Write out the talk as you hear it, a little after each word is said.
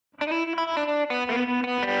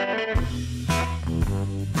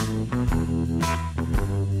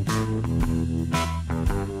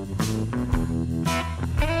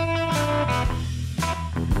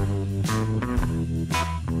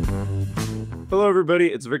Hello, everybody.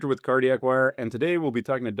 It's Victor with Cardiac Wire, and today we'll be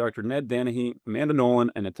talking to Dr. Ned Danahy, Amanda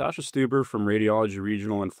Nolan, and Natasha Stuber from Radiology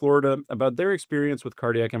Regional in Florida about their experience with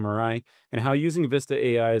cardiac MRI and how using Vista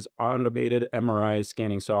AI's automated MRI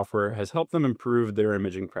scanning software has helped them improve their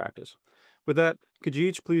imaging practice. With that, could you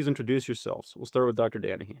each please introduce yourselves? We'll start with Dr.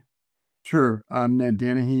 Danahy. Sure. I'm Ned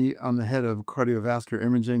Danahy. I'm the head of cardiovascular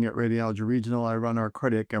imaging at Radiology Regional. I run our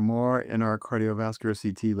cardiac MR and our cardiovascular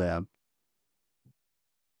CT lab.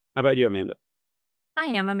 How about you, Amanda?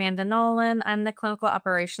 Hi, I'm Amanda Nolan. I'm the Clinical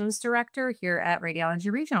Operations Director here at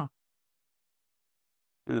Radiology Regional.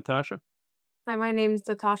 And Natasha? Hi, my name is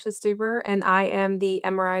Natasha Stuber, and I am the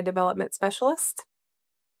MRI Development Specialist.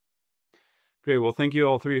 Great. Well, thank you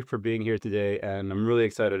all three for being here today, and I'm really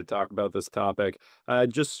excited to talk about this topic.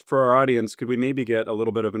 Just for our audience, could we maybe get a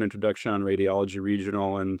little bit of an introduction on Radiology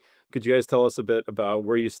Regional, and could you guys tell us a bit about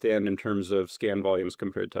where you stand in terms of scan volumes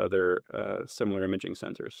compared to other similar imaging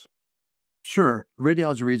centers? Sure.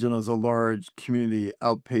 Radiology Regional is a large community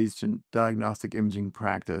outpatient diagnostic imaging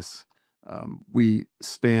practice. We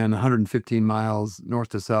span 115 miles north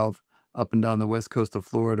to south, up and down the west coast of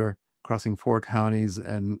Florida, crossing 4 counties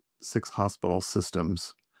and 6 hospital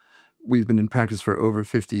systems. We've been in practice for over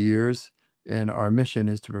 50 years, and our mission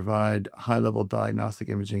is to provide high-level diagnostic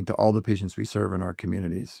imaging to all the patients we serve in our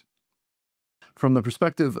communities. From the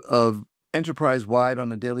perspective of enterprise-wide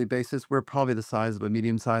on a daily basis, we're probably the size of a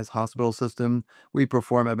medium-sized hospital system. We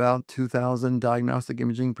perform about 2,000 diagnostic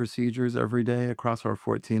imaging procedures every day across our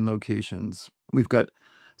 14 locations. We've got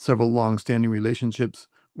several long-standing relationships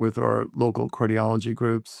with our local cardiology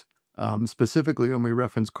groups. Specifically, when we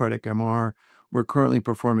reference cardiac MR, we're currently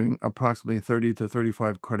performing approximately 30 to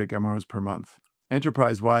 35 cardiac MRs per month.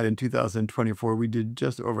 Enterprise-wide in 2024, we did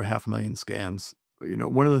just over 500,000 scans.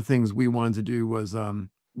 One of the things we wanted to do was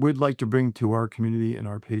we'd like to bring to our community and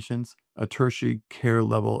our patients a tertiary care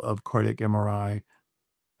level of cardiac MRI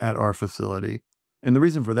at our facility. And the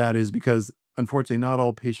reason for that is because, unfortunately, not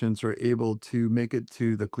all patients are able to make it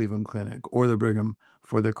to the Cleveland Clinic or the Brigham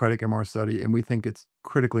for their cardiac MR study. And we think it's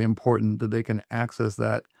critically important that they can access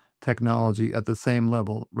that technology at the same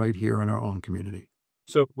level right here in our own community.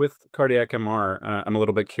 So with cardiac MR, I'm a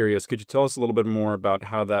little bit curious. Could you tell us a little bit more about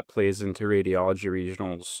how that plays into Radiology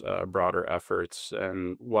Regional's broader efforts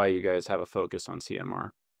and why you guys have a focus on CMR?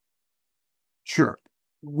 Sure.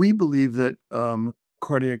 We believe that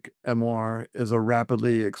cardiac MR is a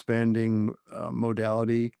rapidly expanding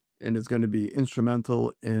modality, and it's going to be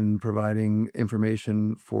instrumental in providing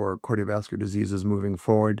information for cardiovascular diseases moving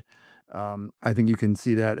forward. I think you can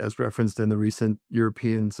see that as referenced in the recent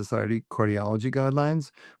European Society Cardiology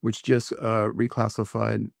guidelines, which just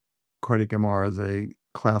reclassified cardiac MR as a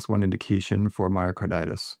class 1 indication for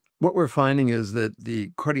myocarditis. What we're finding is that the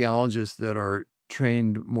cardiologists that are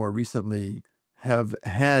trained more recently have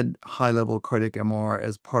had high-level cardiac MR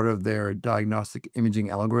as part of their diagnostic imaging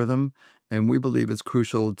algorithm, and we believe it's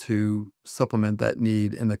crucial to supplement that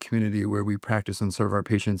need in the community where we practice and serve our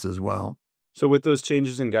patients as well. So with those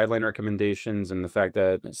changes in guideline recommendations and the fact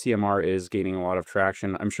that CMR is gaining a lot of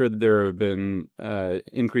traction, I'm sure that there have been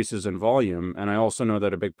increases in volume. And I also know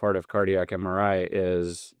that a big part of cardiac MRI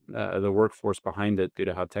is the workforce behind it due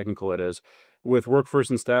to how technical it is. With workforce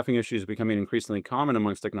and staffing issues becoming increasingly common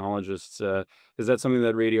amongst technologists, is that something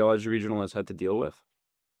that Radiology Regional has had to deal with?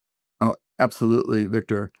 Oh, absolutely,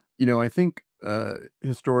 Victor. I think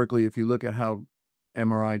historically, if you look at how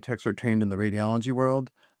MRI techs are trained in the radiology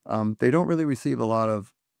world, they don't really receive a lot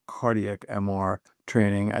of cardiac MR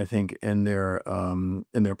training, I think, in their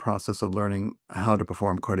process of learning how to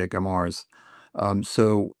perform cardiac MRs. I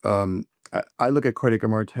look at cardiac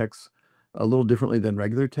MR techs a little differently than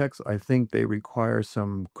regular techs. I think they require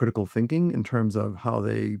some critical thinking in terms of how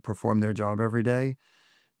they perform their job every day.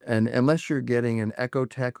 And unless you're getting an echo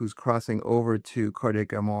tech who's crossing over to cardiac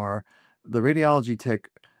MR, the radiology tech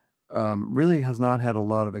really has not had a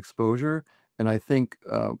lot of exposure. And I think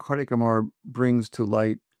cardiac MR brings to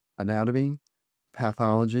light anatomy,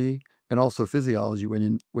 pathology, and also physiology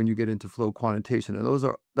when you get into flow quantitation.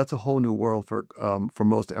 And that's a whole new world for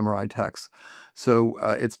most MRI techs. So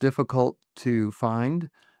it's difficult to find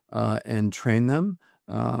and train them.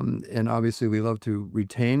 And obviously we love to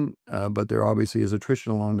retain, but there obviously is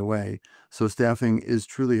attrition along the way. So staffing is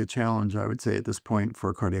truly a challenge, I would say, at this point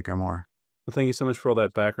for cardiac MR. Well, thank you so much for all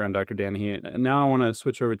that background, Dr. Danahy. And now I want to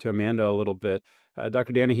switch over to Amanda a little bit.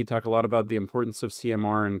 Dr. Danahy talked a lot about the importance of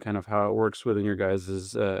CMR and kind of how it works within your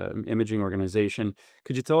guys' imaging organization.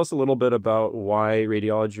 Could you tell us a little bit about why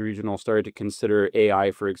Radiology Regional started to consider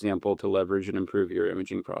AI, for example, to leverage and improve your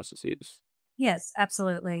imaging processes? Yes,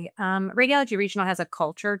 absolutely. Radiology Regional has a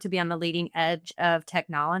culture to be on the leading edge of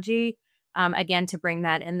technology. Again, to bring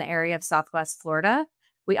that in the area of Southwest Florida.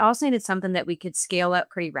 We also needed something that we could scale up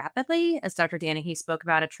pretty rapidly, as Dr. Danahy spoke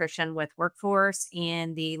about attrition with workforce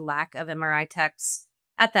and the lack of MRI techs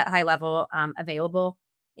at that high level available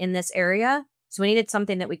in this area. So we needed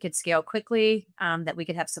something that we could scale quickly, that we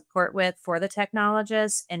could have support with for the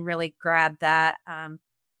technologists and really grab that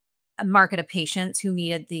a market of patients who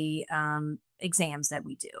needed the exams that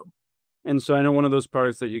we do. And so I know one of those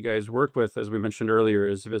products that you guys work with, as we mentioned earlier,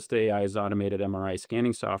 is Vista AI's automated MRI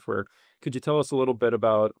scanning software. Could you tell us a little bit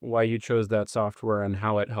about why you chose that software and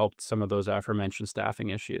how it helped some of those aforementioned staffing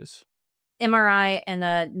issues? MRI in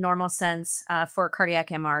a normal sense for cardiac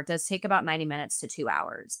MR does take about 90 minutes to 2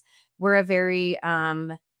 hours. We're a very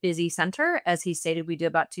busy center. As he stated, we do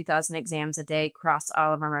about 2,000 exams a day across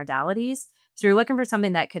all of our modalities. So you're looking for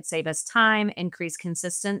something that could save us time, increase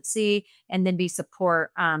consistency, and then be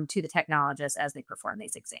support to the technologists as they perform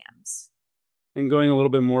these exams. And going a little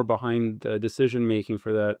bit more behind the decision making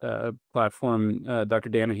for that platform, Dr.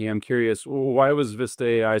 Danahy, I'm curious, why was Vista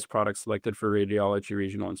AI's product selected for Radiology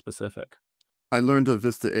Regional in specific? I learned of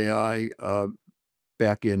Vista AI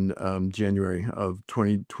back in January of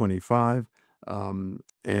 2025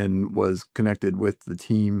 and was connected with the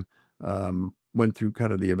team, went through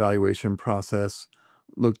kind of the evaluation process,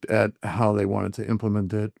 looked at how they wanted to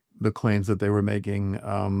implement it, the claims that they were making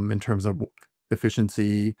in terms of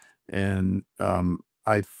efficiency, and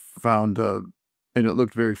I found, and it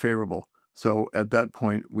looked very favorable. So at that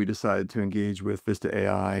point, we decided to engage with Vista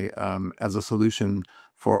AI as a solution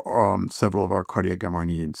for several of our cardiac MR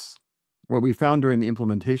needs. What we found during the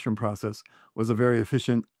implementation process was a very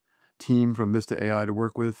efficient team from Vista AI to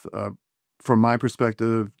work with. From my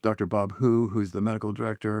perspective, Dr. Bob Hu, who's the medical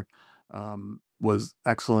director, was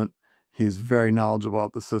excellent. He's very knowledgeable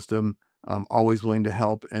about the system, always willing to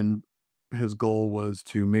help, and his goal was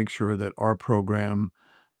to make sure that our program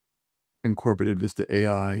incorporated Vista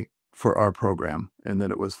AI for our program and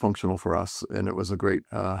that it was functional for us, and it was a great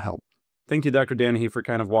help. Thank you, Dr. Danahy, for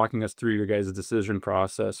kind of walking us through your guys' decision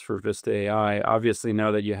process for Vista AI. Obviously, now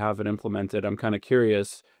that you have it implemented, I'm kind of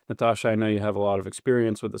curious. Natasha, I know you have a lot of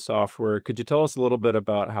experience with the software. Could you tell us a little bit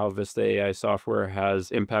about how Vista AI software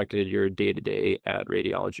has impacted your day-to-day at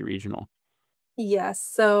Radiology Regional? Yes.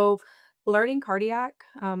 So learning cardiac,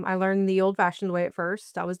 I learned the old fashioned way at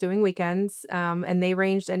first. I was doing weekends, and they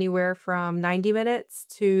ranged anywhere from 90 minutes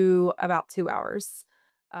to about 2 hours.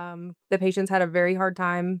 The patients had a very hard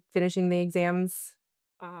time finishing the exams.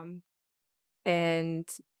 Um, and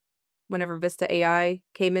whenever Vista AI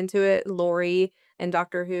came into it, Lori and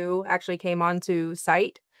Doctor Who actually came onto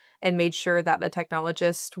site and made sure that the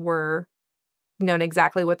technologists were known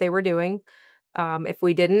exactly what they were doing. If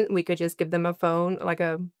we didn't, we could just give them a phone, like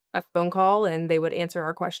a phone call, and they would answer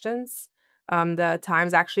our questions. The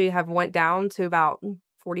times actually have went down to about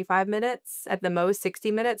 45 minutes, at the most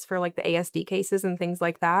 60 minutes for like the ASD cases and things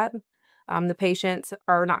like that. The patients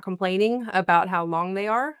are not complaining about how long they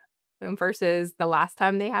are versus the last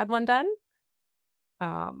time they had one done.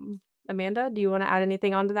 Amanda, do you want to add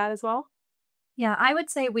anything onto that as well? Yeah, I would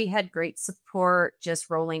say we had great support just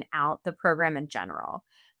rolling out the program in general.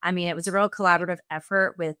 I mean, it was a real collaborative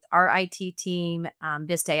effort with our IT team,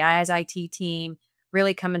 Vista AI's IT team,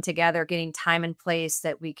 really coming together, getting time in place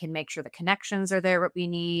that we can make sure the connections are there, what we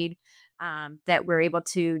need, that we're able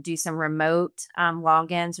to do some remote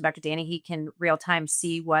login. So Dr. Danny, he can real time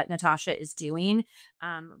see what Natasha is doing,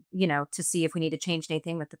 to see if we need to change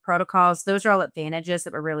anything with the protocols. Those are all advantages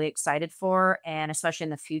that we're really excited for. And especially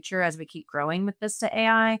in the future, as we keep growing with Vista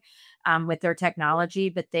AI, with their technology,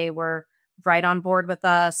 but they were right on board with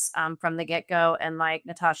us from the get go. And like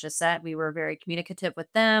Natasha said, we were very communicative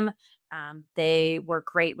with them. They were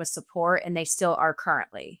great with support, and they still are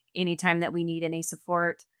currently. Anytime that we need any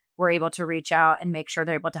support, we're able to reach out and make sure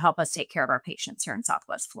they're able to help us take care of our patients here in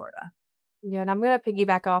Southwest Florida. Yeah, and I'm gonna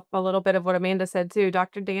piggyback off a little bit of what Amanda said too.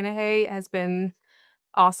 Dr. Danahay has been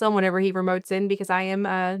awesome whenever he remotes in because I am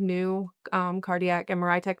a new cardiac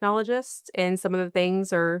MRI technologist, and some of the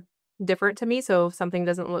things are different to me. So if something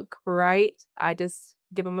doesn't look right, I just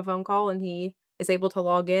give him a phone call, and he is able to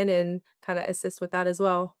log in and kind of assist with that as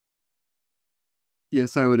well.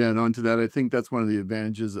 Yes, I would add on to that. I think that's one of the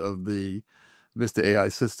advantages of the Vista AI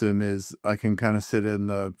system is I can kind of sit in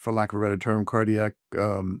the, for lack of a better term, cardiac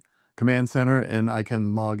command center, and I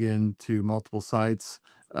can log in to multiple sites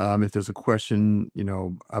If there's a question,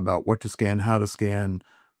 about what to scan, how to scan,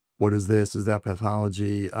 what is this? Is that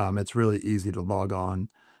pathology? It's really easy to log on,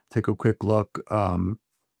 take a quick look,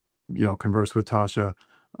 converse with Tasha,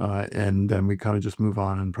 and then we kind of just move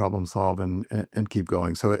on and problem solve and keep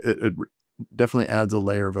going. So it definitely adds a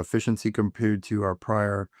layer of efficiency compared to our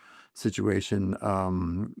prior situation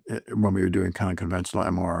when we were doing kind of conventional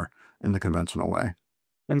MR in the conventional way.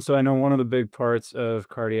 And so I know one of the big parts of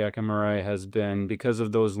cardiac MRI has been because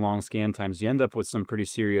of those long scan times, you end up with some pretty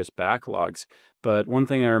serious backlogs. But one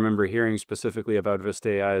thing I remember hearing specifically about Vista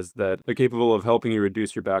AI is that they're capable of helping you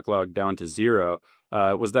reduce your backlog down to zero.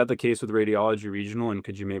 Was that the case with Radiology Regional? And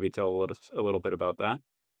could you maybe tell a little bit about that?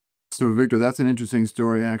 So, Victor, that's an interesting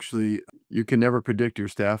story. Actually, you can never predict your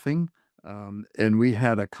staffing. And we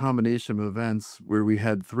had a combination of events where we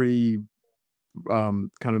had three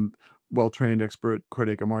kind of well-trained expert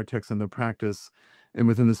cardiac MR techs in the practice, and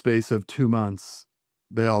within the space of 2 months,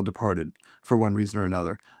 they all departed for one reason or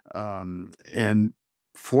another. And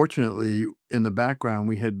fortunately, in the background,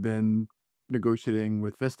 we had been negotiating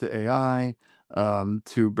with Vista AI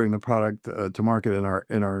to bring the product to market in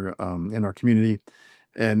our community,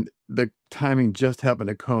 and the timing just happened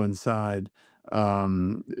to coincide.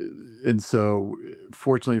 And so,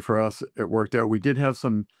 fortunately for us, it worked out. We did have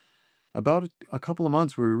about a couple of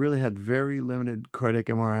months where we really had very limited cardiac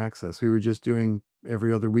MR access. We were just doing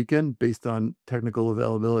every other weekend based on technical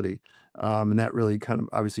availability. And that really kind of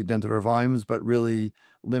obviously dented our volumes, but really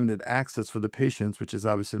limited access for the patients, which is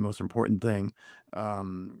obviously the most important thing.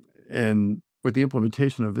 And with the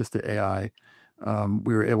implementation of Vista AI,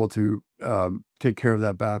 we were able to take care of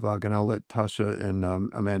that backlog. And I'll let Tasha and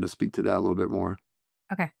Amanda speak to that a little bit more.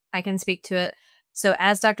 Okay, I can speak to it. So,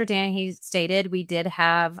 as Dr. Danahy stated, we did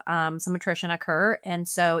have some attrition occur. And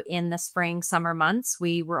so, in the spring, summer months,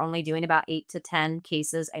 we were only doing about 8 to 10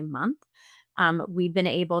 cases a month. We've been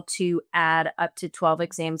able to add up to 12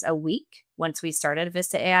 exams a week once we started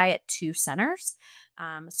Vista AI at 2 centers.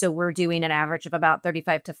 So, we're doing an average of about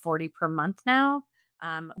 35 to 40 per month now,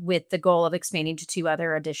 with the goal of expanding to 2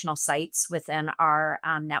 other additional sites within our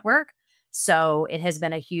network. So it has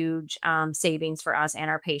been a huge savings for us and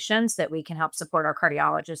our patients that we can help support our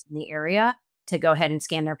cardiologists in the area to go ahead and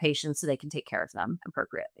scan their patients so they can take care of them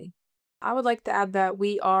appropriately. I would like to add that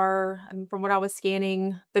we are, from what I was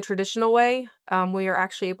scanning the traditional way, we are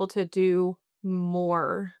actually able to do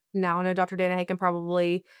more now. I know Dr. Danahy can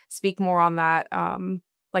probably speak more on that.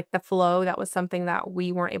 Like the flow, that was something that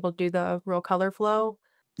we weren't able to do, the real color flow.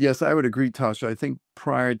 Yes, I would agree, Tasha. I think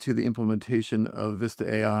prior to the implementation of Vista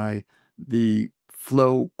AI, the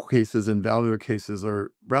flow cases and valvular cases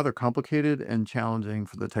are rather complicated and challenging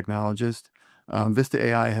for the technologist. Vista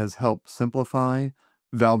AI has helped simplify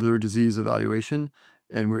valvular disease evaluation,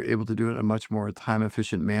 and we're able to do it in a much more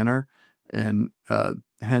time-efficient manner. And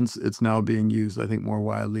hence, it's now being used, I think, more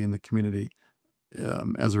widely in the community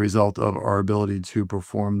as a result of our ability to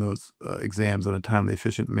perform those exams in a timely,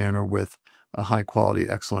 efficient manner with a high quality,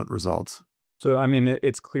 excellent results. So, I mean,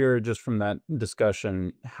 it's clear just from that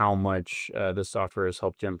discussion how much the software has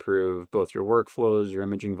helped improve both your workflows, your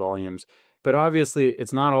imaging volumes. But obviously,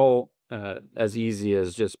 it's not all as easy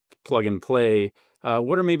as just plug and play.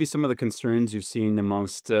 What are maybe some of the concerns you've seen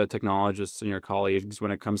amongst technologists and your colleagues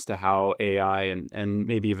when it comes to how AI and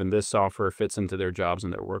maybe even this software fits into their jobs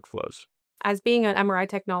and their workflows? As being an MRI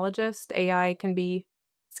technologist, AI can be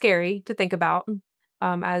scary to think about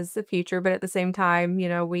as the future, but at the same time,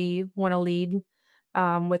 we want to lead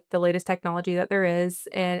with the latest technology that there is.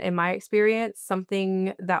 And in my experience,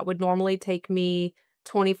 something that would normally take me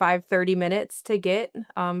 25, 30 minutes to get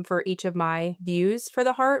for each of my views for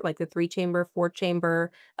the heart, like the 3 chamber, 4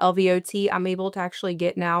 chamber, LVOT, I'm able to actually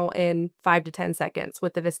get now in 5 to 10 seconds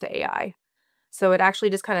with the Vista AI. So it actually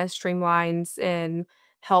just kind of streamlines and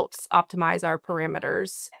helps optimize our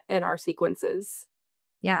parameters and our sequences.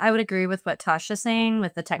 Yeah, I would agree with what Tasha's saying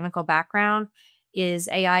with the technical background is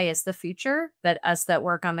AI is the future, but us that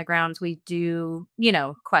work on the grounds, we do,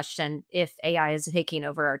 question if AI is taking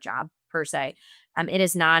over our job per se. It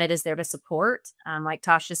is not, it is there to support. Like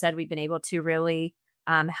Tasha said, we've been able to really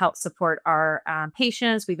help support our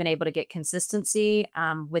patients. We've been able to get consistency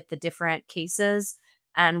with the different cases.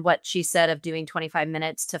 And what she said of doing 25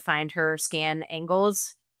 minutes to find her scan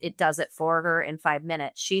angles, it does it for her in 5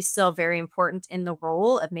 minutes. She's still very important in the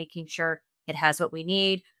role of making sure it has what we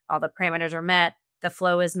need, all the parameters are met, the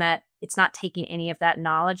flow is met. It's not taking any of that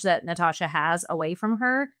knowledge that Natasha has away from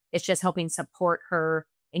her. It's just helping support her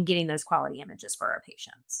in getting those quality images for our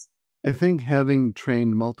patients. I think having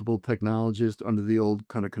trained multiple technologists under the old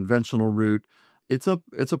kind of conventional route, it's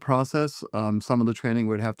a process. Some of the training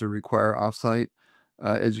would have to require offsite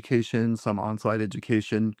education, some on-site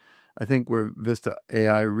education. I think where Vista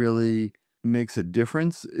AI really makes a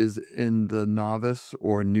difference is in the novice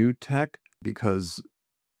or new tech, because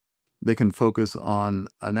they can focus on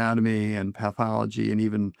anatomy and pathology and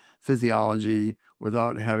even physiology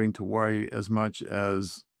without having to worry as much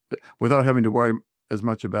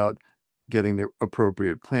about getting the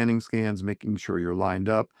appropriate planning scans, making sure you're lined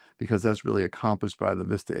up, because that's really accomplished by the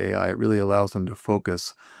Vista AI. It really allows them to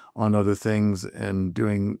focus on other things and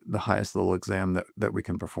doing the highest level exam that we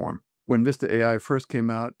can perform. When Vista AI first came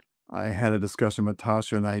out, I had a discussion with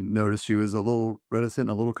Tasha, and I noticed she was a little reticent,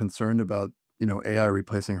 a little concerned about AI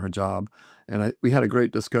replacing her job. And we had a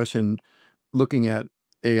great discussion looking at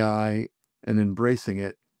AI and embracing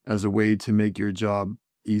it as a way to make your job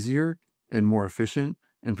easier and more efficient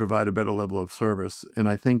and provide a better level of service. And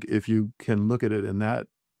I think if you can look at it in that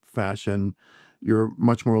fashion, you're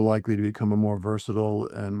much more likely to become a more versatile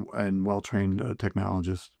and well-trained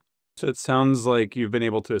technologist. So it sounds like you've been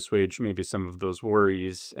able to assuage maybe some of those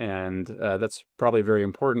worries, and that's probably very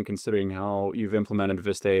important considering how you've implemented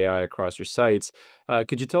Vista AI across your sites.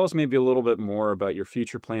 Could you tell us maybe a little bit more about your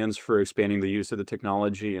future plans for expanding the use of the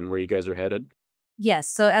technology and where you guys are headed? Yes.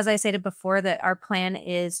 So as I stated before, that our plan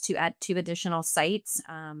is to add 2 additional sites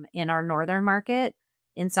in our northern market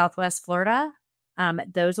in Southwest Florida.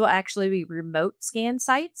 Those will actually be remote scan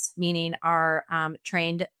sites, meaning our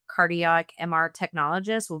trained cardiac MR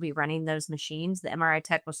technologists will be running those machines. The MRI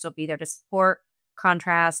tech will still be there to support,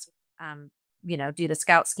 contrast, do the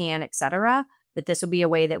scout scan, etc. But this will be a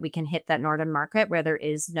way that we can hit that northern market where there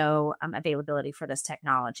is no availability for this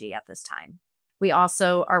technology at this time. We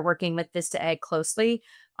also are working with Vista AI closely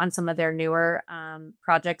on some of their newer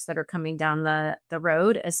projects that are coming down the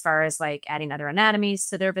road, as far as like adding other anatomies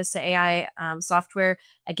to their Vista AI software.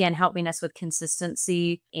 Again, helping us with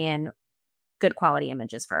consistency and good quality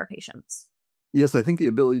images for our patients. Yes, I think the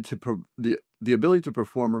ability the ability to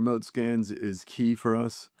perform remote scans is key for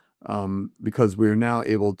us, because we're now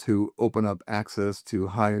able to open up access to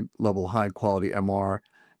high quality MR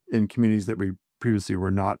in communities that we previously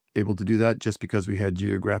were not able to do that, just because we had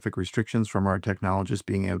geographic restrictions from our technologists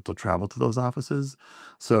being able to travel to those offices.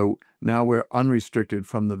 So now we're unrestricted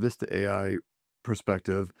from the Vista AI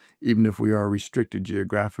perspective, even if we are restricted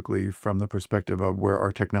geographically from the perspective of where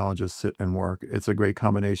our technologists sit and work. It's a great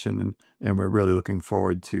combination, and we're really looking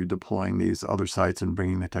forward to deploying these other sites and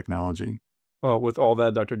bringing the technology. Well, with all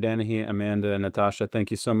that, Dr. Danahy, Amanda, and Natasha,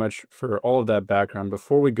 thank you so much for all of that background.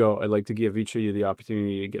 Before we go, I'd like to give each of you the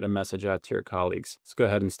opportunity to get a message out to your colleagues. Let's go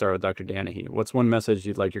ahead and start with Dr. Danahy. What's one message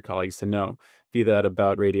you'd like your colleagues to know? Be that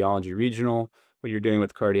about Radiology Regional, what you're doing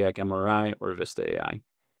with cardiac MRI, or Vista AI.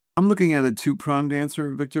 I'm looking at a two-pronged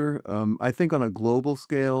answer, Victor. I think on a global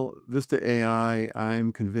scale, Vista AI,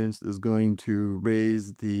 I'm convinced, is going to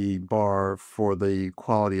raise the bar for the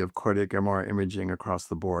quality of cardiac MR imaging across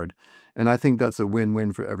the board. And I think that's a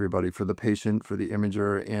win-win for everybody, for the patient, for the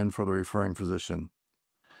imager, and for the referring physician.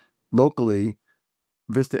 Locally,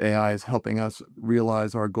 Vista AI is helping us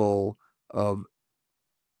realize our goal of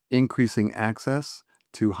increasing access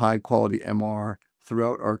to high-quality MR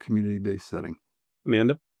throughout our community-based setting.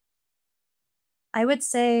 Amanda? I would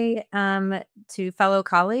say to fellow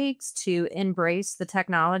colleagues to embrace the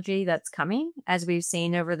technology that's coming, as we've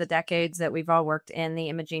seen over the decades that we've all worked in the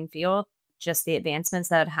imaging field, just the advancements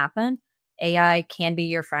that have happened. AI can be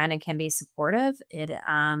your friend and can be supportive.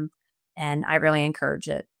 And I really encourage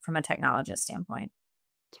it from a technologist standpoint.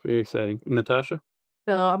 It's very exciting. Natasha?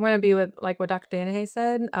 So I'm going to be with like what Dr. Danahay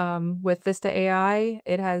said. With Vista AI,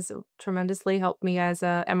 it has tremendously helped me as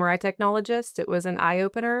a MRI technologist. It was an eye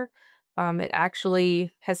opener. It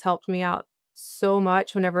actually has helped me out so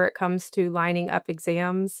much whenever it comes to lining up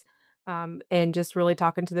exams, and just really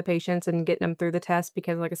talking to the patients and getting them through the test,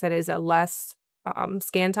 because, like I said, it is a less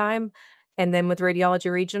scan time. And then with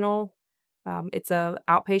Radiology Regional, it's a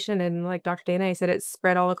outpatient, and like Dr. Dana said, it's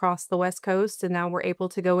spread all across the West Coast, and now we're able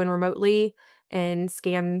to go in remotely and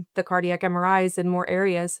scan the cardiac MRIs in more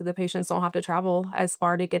areas, so the patients don't have to travel as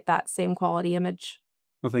far to get that same quality image.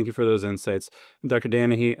 Well, thank you for those insights. Dr.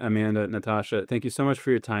 Danahy, Amanda, Natasha, thank you so much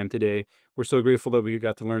for your time today. We're so grateful that we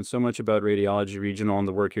got to learn so much about Radiology Regional and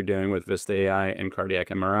the work you're doing with Vista AI and cardiac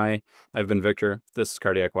MRI. I've been Victor. This is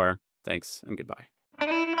Cardiac Wire. Thanks and goodbye.